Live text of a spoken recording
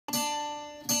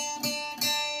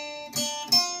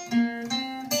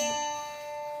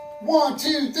1,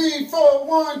 2, 3, 4,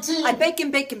 1, 2. I bake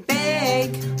and bake and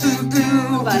bake, ooh,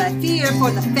 ooh, but I fear for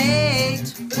the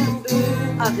fate, ooh,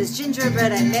 ooh, of this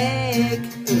gingerbread I make,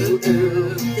 ooh,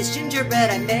 ooh, this gingerbread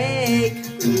I make,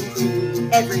 ooh, ooh,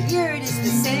 every year it is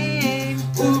the same,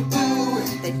 ooh, ooh,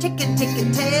 they take and take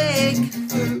and take,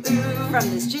 ooh, ooh, from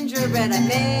this gingerbread I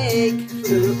make,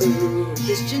 ooh, ooh,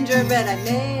 this gingerbread I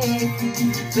make,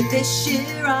 but this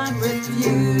year I'm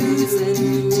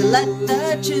refusing to let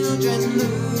the children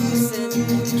loosen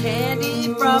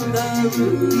candy from the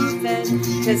roof, and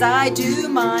 'cause I do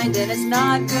mind and it's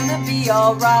not gonna be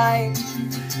alright.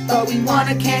 But we want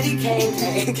a candy cane,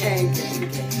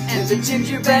 and the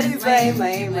gingerbread is lame.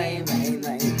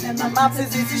 And my mom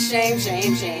says it's a shame.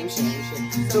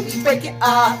 So we break it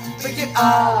off.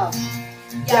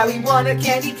 Yeah, we want a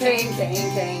candy cane,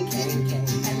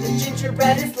 and the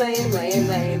gingerbread is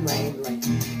lame.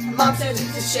 My mom says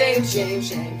it's a shame.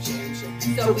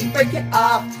 So we break it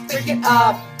off.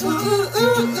 Ooh,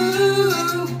 ooh,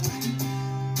 ooh.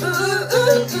 Ooh,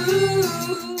 ooh, ooh.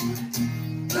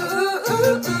 Ooh,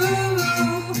 ooh,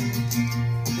 ooh.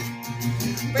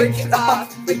 Break it off.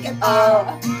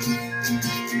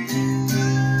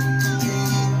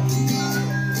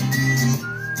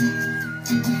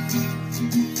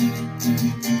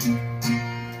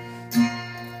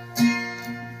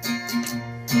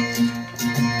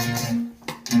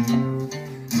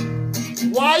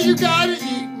 Why you gotta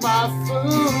eat my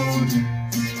food?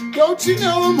 Don't you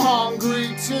know I'm hungry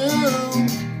too?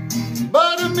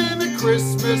 But I'm in the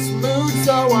Christmas mood,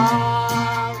 so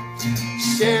I'll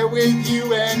share with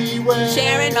you anyway.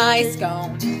 Share an ice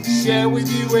cone. Share with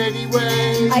you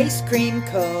anyway. Ice cream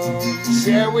cone.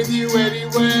 Share with you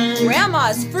anyway.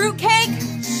 Grandma's fruitcake.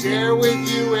 Share with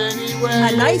you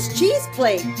anyway. A nice cheese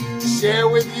plate. Share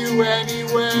with you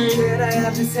anyway. Can I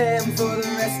have this ham for the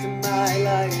rest of my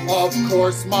life? Of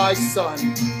course, my son,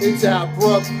 it's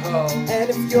apropos. And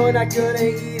if you're not gonna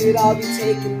eat it, I'll be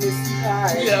taking this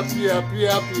pie. Yep.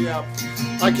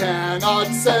 I cannot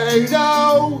say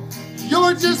no.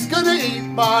 You're just gonna eat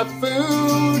my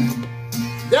food.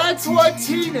 That's what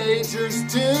teenagers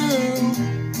do.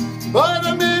 But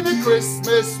I'm in a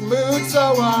Christmas mood,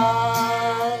 so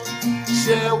I'll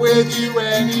share with you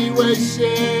anyway.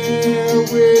 Share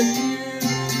with you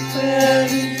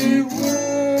anyway.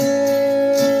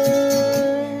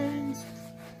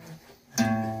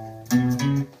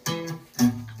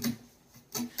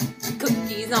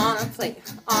 Cookies on a plate,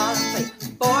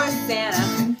 for Santa.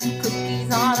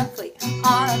 Cookies on a plate,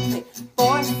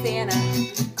 for Santa.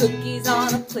 Cookies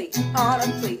on a plate,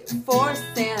 for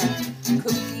Santa.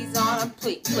 Cookies on a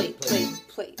plate.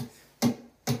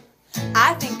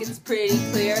 I think it's pretty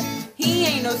clear he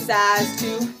ain't no size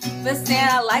 2, but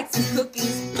Santa likes his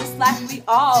cookies just like we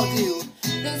all do.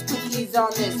 There's cookies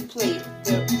on this plate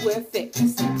that we're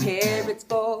fixing, carrots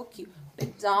for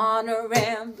Cupid on a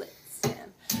ramblin'.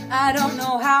 I don't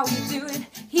know how he do it.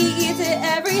 He eats at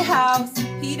every house.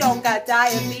 He don't got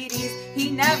diabetes. He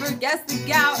never gets the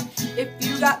gout. If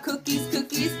you got cookies,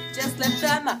 just let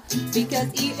them out. Because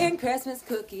eating Christmas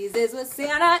cookies is what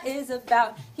Santa is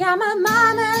about. Yeah, my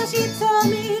mama, she told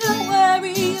me don't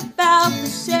worry about the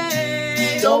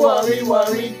shame. Don't worry.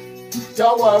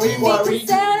 Because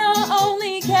Santa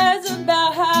only cares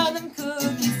about how them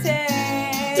cookies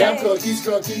taste. Damn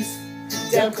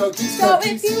cookies. So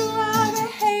if you are a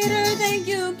hater, then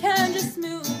you can just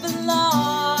move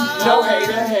along. No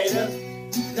hater.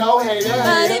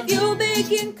 But if you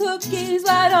baking cookies,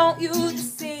 why don't you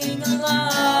just sing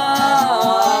along?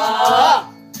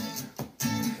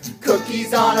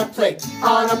 Cookies on a plate,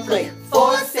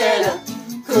 for Santa.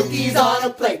 Cookies on a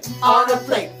plate,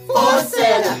 for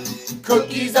Santa.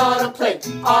 Cookies on a plate,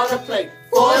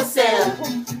 for Santa.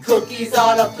 Cookies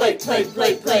on a plate.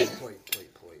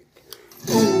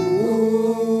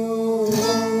 Ooh,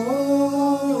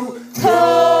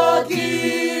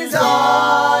 cookies on